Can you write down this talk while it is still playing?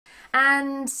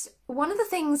And one of the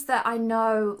things that I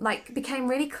know, like, became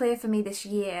really clear for me this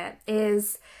year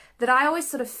is that I always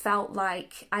sort of felt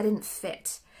like I didn't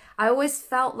fit. I always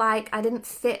felt like I didn't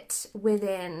fit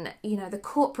within, you know, the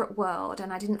corporate world,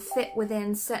 and I didn't fit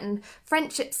within certain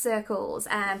friendship circles,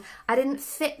 and I didn't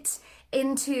fit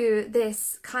into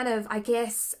this kind of, I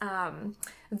guess,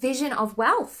 vision of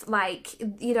wealth, like,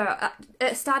 you know,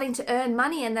 starting to earn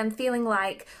money and then feeling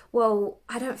like, well,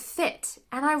 I don't fit.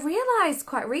 And I realized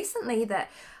quite recently that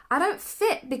I don't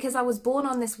fit because I was born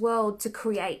on this world to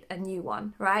create a new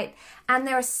one, right? And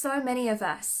there are so many of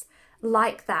us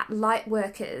like that, light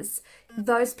workers,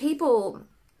 those people,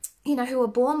 you know, who are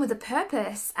born with a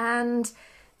purpose, and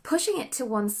pushing it to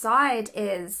one side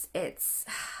it's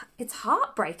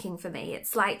heartbreaking for me.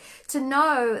 It's like to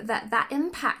know that that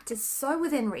impact is so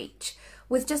within reach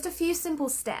with just a few simple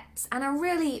steps and a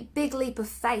really big leap of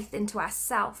faith into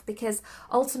ourself, because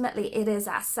ultimately it is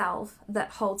ourself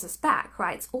that holds us back,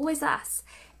 right? It's always us.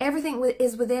 Everything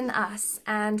is within us,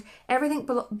 and everything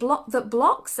that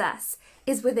blocks us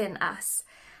is within us.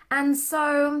 And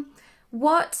so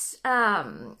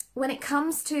when it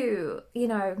comes to, you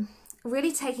know,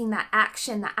 really taking that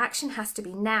action has to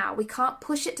be now. We can't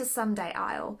push it to someday,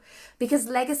 I'll, because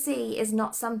legacy is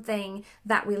not something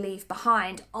that we leave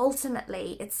behind.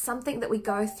 Ultimately, it's something that we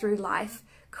go through life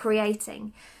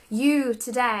creating. You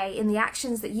today, in the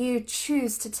actions that you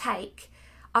choose to take,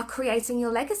 are creating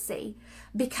your legacy,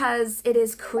 because it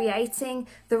is creating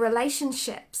the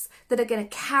relationships that are going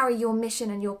to carry your mission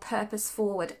and your purpose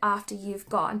forward after you've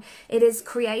gone. It is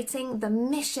creating the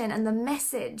mission and the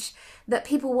message that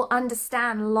people will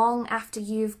understand long after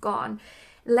you've gone.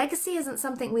 Legacy isn't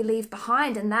something we leave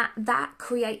behind, and that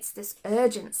creates this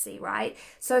urgency, right?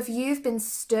 So if you've been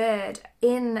stirred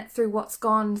in through what's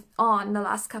gone on the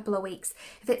last couple of weeks,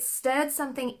 if it's stirred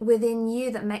something within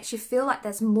you that makes you feel like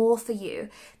there's more for you,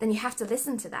 then you have to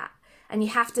listen to that. And you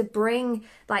have to bring,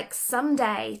 like,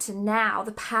 someday to now.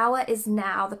 The power is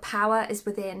now. The power is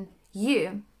within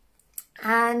you.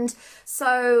 And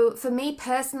so for me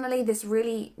personally, this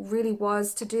really, really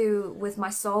was to do with my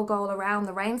soul goal around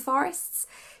the rainforests.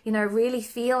 You know, really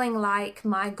feeling like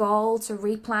my goal to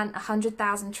replant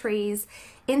 100,000 trees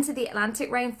into the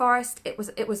Atlantic rainforest, it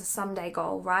was a someday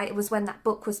goal, right? It was when that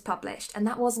book was published, and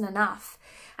that wasn't enough.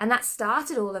 And that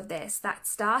started all of this. That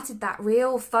started that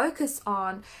real focus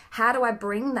on how do I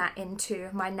bring that into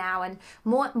my now, and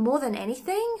more than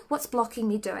anything, what's blocking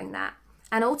me doing that?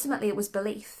 And ultimately it was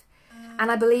belief. And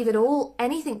I believe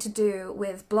anything to do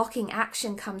with blocking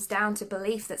action comes down to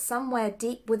belief, that somewhere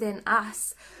deep within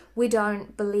us, we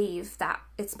don't believe that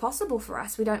it's possible for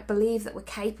us. We don't believe that we're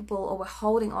capable, or we're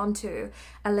holding on to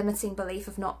a limiting belief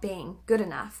of not being good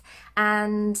enough.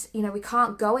 And, you know, we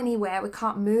can't go anywhere. We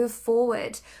can't move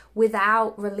forward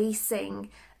without releasing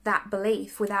that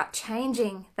belief, without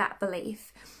changing that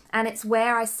belief. And it's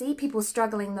where I see people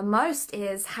struggling the most,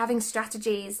 is having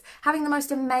strategies, having the most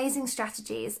amazing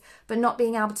strategies, but not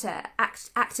being able to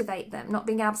activate them, not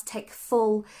being able to take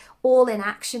full all-in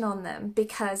action on them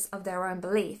because of their own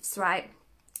beliefs, right?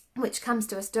 Which comes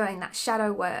to us doing that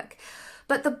shadow work.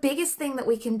 But the biggest thing that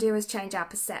we can do is change our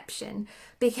perception,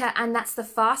 and that's the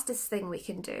fastest thing we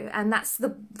can do. And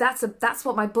that's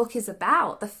what my book is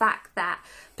about. The fact that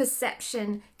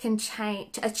perception can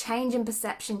change, a change in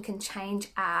perception can change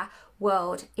our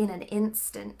world in an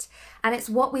instant. And it's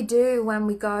what we do when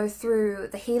we go through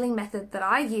the healing method that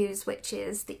I use, which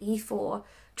is the E4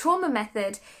 trauma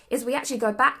method, is we actually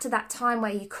go back to that time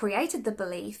where you created the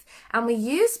belief, and we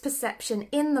use perception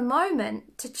in the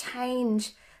moment to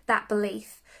change that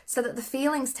belief, so that the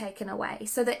feeling's taken away,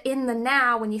 so that in the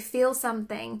now, when you feel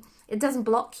something, it doesn't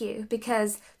block you,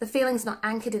 because the feeling's not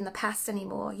anchored in the past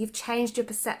anymore. You've changed your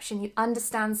perception, you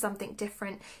understand something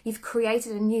different, you've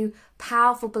created a new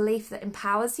powerful belief that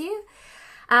empowers you.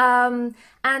 And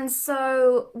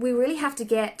so we really have to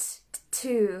get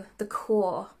to the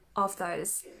core of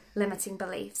those limiting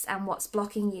beliefs and what's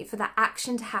blocking you, for that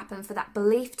action to happen, for that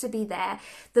belief to be there.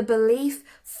 The belief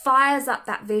fires up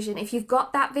that vision. If you've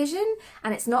got that vision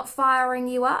and it's not firing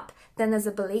you up, then there's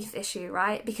a belief issue,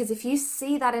 right? Because if you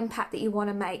see that impact that you want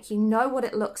to make, you know what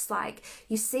it looks like,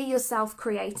 you see yourself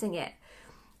creating it,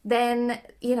 then,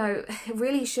 you know,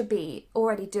 really should be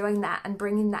already doing that and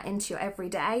bringing that into your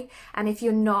everyday. And if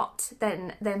you're not,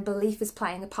 then belief is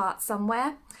playing a part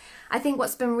somewhere. I think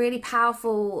what's been really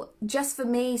powerful, just for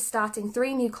me, starting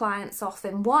 3 new clients off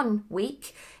in 1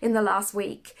 week, in the last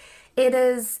week,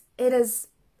 it's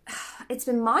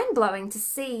been mind-blowing to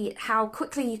see how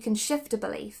quickly you can shift a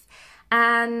belief,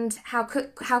 and how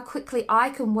quickly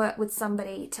I can work with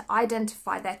somebody to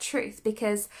identify their truth.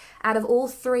 Because out of all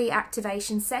 3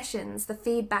 activation sessions, the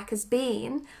feedback has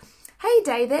been hey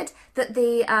David, that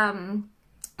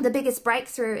the biggest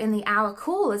breakthrough in the hour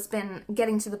call has been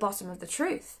getting to the bottom of the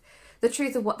truth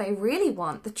of what they really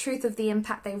want, the truth of the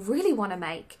impact they really want to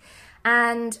make.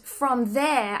 And from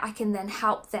there, I can then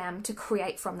help them to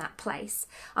create from that place.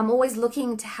 I'm always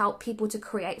looking to help people to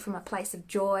create from a place of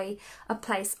joy, a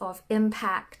place of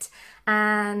impact,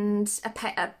 and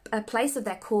a place of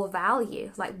their core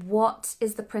value. Like, what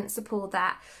is the principle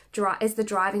that is the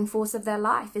driving force of their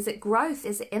life? Is it growth?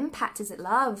 Is it impact? Is it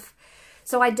love?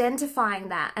 So identifying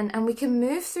that, and we can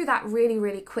move through that really,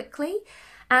 really quickly.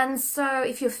 And so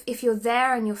if you're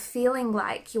there and you're feeling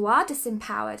like you are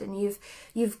disempowered and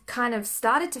you've kind of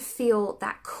started to feel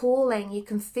that calling, you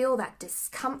can feel that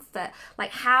discomfort.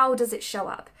 Like, how does it show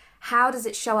up? How does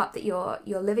it show up that you're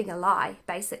living a lie,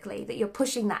 basically, that you're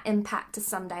pushing that impact to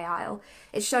Sunday aisle?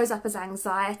 It shows up as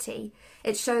anxiety.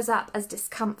 It shows up as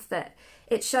discomfort.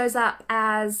 It shows up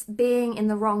as being in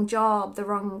the wrong job, the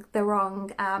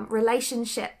wrong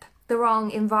relationship, the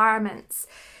wrong environments.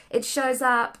 It shows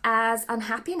up as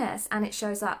unhappiness, and it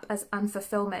shows up as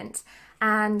unfulfillment.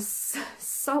 And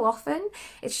so often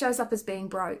it shows up as being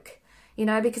broke, you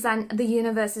know, because the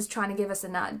universe is trying to give us a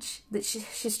nudge, that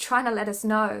she's trying to let us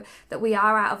know that we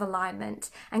are out of alignment,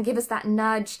 and give us that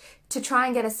nudge to try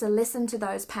and get us to listen to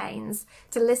those pains,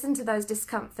 to listen to those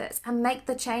discomforts, and make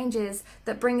the changes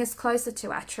that bring us closer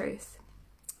to our truth.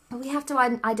 We have to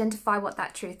identify what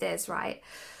that truth is, right?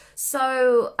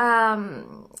 So,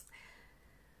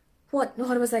 what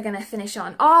was I going to finish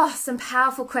on? Oh, some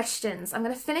powerful questions. I'm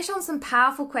going to finish on some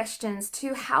powerful questions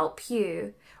to help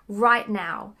you right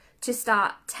now to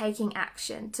start taking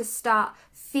action, to start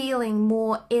feeling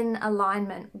more in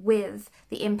alignment with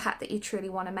the impact that you truly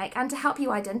want to make, and to help you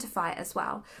identify it as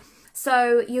well.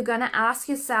 So you're going to ask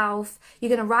yourself, you're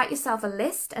going to write yourself a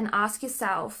list and ask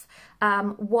yourself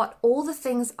what all the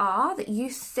things are that you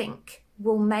think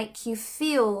will make you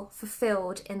feel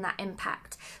fulfilled in that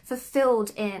impact,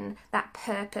 fulfilled in that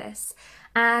purpose.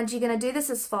 And you're going to do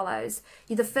this as follows.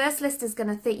 The first list is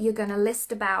you're going to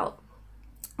list about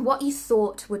what you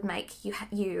thought would make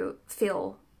you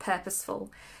feel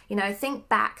purposeful. You know, think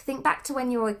back to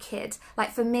when you were a kid. Like,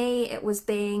 for me, it was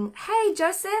being, hey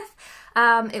Joseph,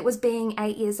 it was being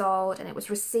 8 years old, and it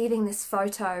was receiving this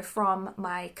photo from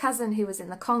my cousin who was in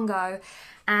the Congo,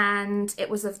 and it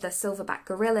was of the silverback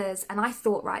gorillas, and I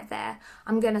thought right there,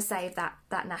 I'm going to save that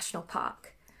national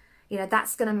park. You know,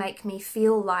 that's going to make me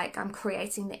feel like I'm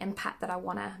creating the impact that I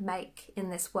want to make in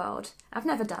this world. I've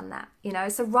never done that, you know.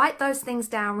 So write those things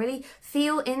down, really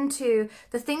feel into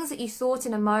the things that you thought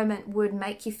in a moment would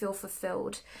make you feel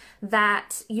fulfilled,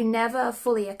 that you never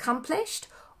fully accomplished,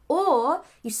 or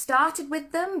you started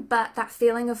with them, but that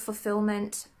feeling of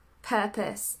fulfillment,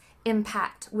 purpose,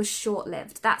 impact was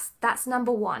short-lived. That's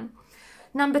number one.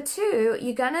 Number two,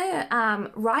 you're going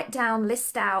to write down,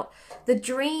 list out the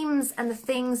dreams and the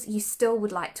things you still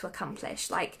would like to accomplish.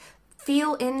 Like,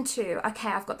 feel into, okay,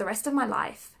 I've got the rest of my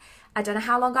life. I don't know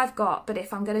how long I've got, but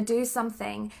if I'm going to do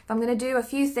something, if I'm going to do a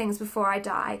few things before I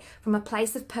die from a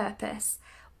place of purpose,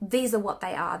 these are what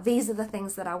they are. These are the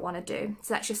things that I want to do.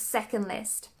 So that's your second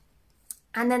list.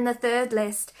 And then the third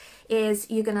list is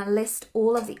you're going to list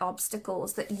all of the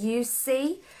obstacles that you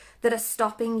see that are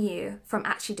stopping you from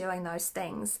actually doing those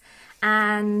things.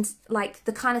 And like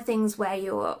the kind of things where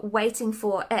you're waiting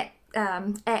for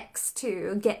X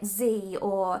to get Z,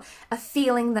 or a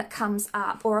feeling that comes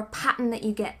up, or a pattern that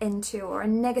you get into, or a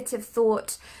negative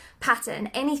thought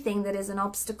pattern, anything that is an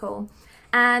obstacle.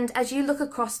 And as you look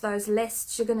across those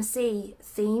lists, you're going to see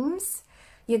themes,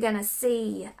 you're going to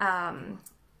see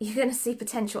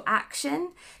potential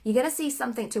action, you're going to see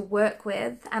something to work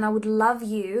with, and I would love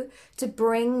you to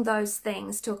bring those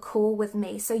things to a call with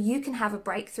me so you can have a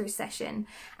breakthrough session,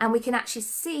 and we can actually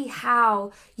see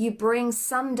how you bring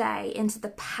someday into the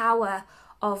power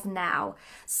of now.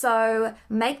 So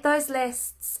make those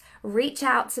lists, reach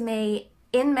out to me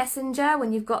in Messenger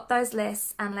when you've got those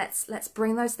lists, and let's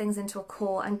bring those things into a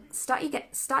call and start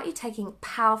you taking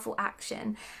powerful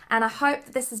action. And I hope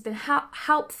that this has been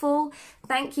helpful.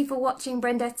 Thank you for watching,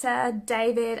 Brendetta,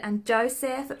 David and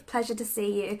Joseph. Pleasure to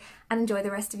see you, and enjoy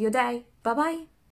the rest of your day. Bye bye.